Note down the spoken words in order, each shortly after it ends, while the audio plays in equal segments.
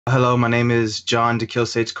Hello, my name is John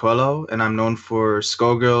dekillsage Coello, and I'm known for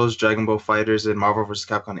Skullgirls, Dragon Ball FighterZ, and Marvel vs.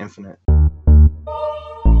 Capcom Infinite.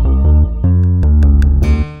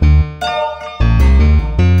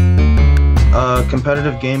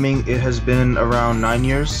 Competitive gaming, it has been around 9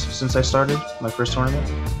 years since I started my first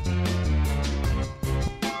tournament.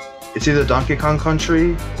 It's either Donkey Kong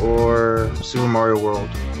Country or Super Mario World.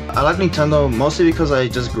 I like Nintendo mostly because I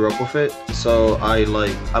just grew up with it, so I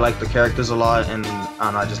like the characters a lot, and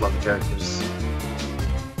I just love the characters.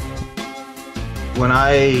 When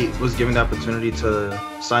I was given the opportunity to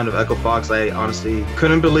sign with FGCFOX, I honestly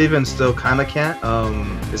couldn't believe it and still kind of can't.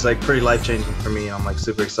 It's like pretty life-changing for me. I'm like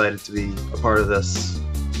super excited to be a part of this.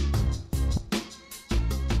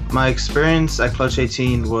 My experience at Clutch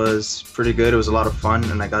 18 was pretty good. It was a lot of fun,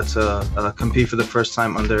 and I got to compete for the first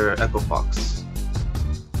time under FGCFOX.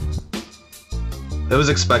 It was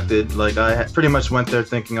expected. Like, I pretty much went there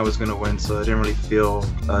thinking I was gonna win, so I didn't really feel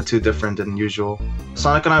too different than usual.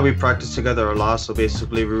 Sonic and I, we practiced together a lot, so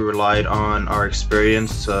basically we relied on our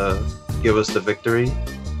experience to give us the victory.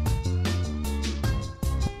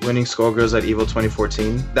 Winning Skullgirls at EVO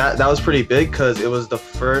 2014, that was pretty big because it was the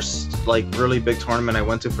first like really big tournament I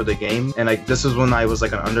went to for the game, and this is when I was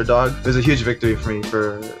like an underdog. It was a huge victory for me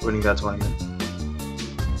for winning that tournament.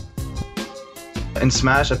 In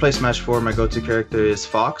Smash, I play Smash 4. My go-to character is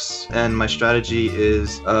Fox, and my strategy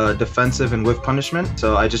is defensive and with punishment.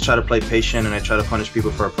 So I just try to play patient, and I try to punish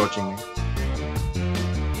people for approaching me.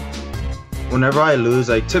 Whenever I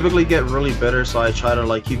lose, I typically get really bitter, so I try to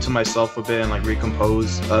like keep to myself a bit and like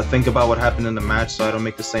recompose, think about what happened in the match so I don't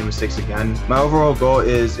make the same mistakes again. My overall goal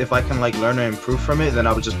is if I can like learn and improve from it, then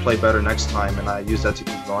I would just play better next time, and I use that to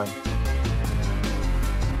keep going.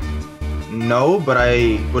 No, but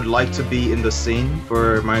I would like to be in the scene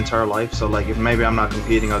for my entire life. So like if maybe I'm not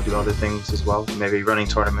competing, I'll do other things as well. Maybe running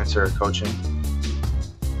tournaments or coaching.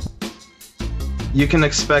 You can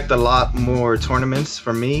expect a lot more tournaments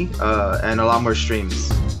from me and a lot more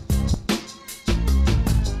streams.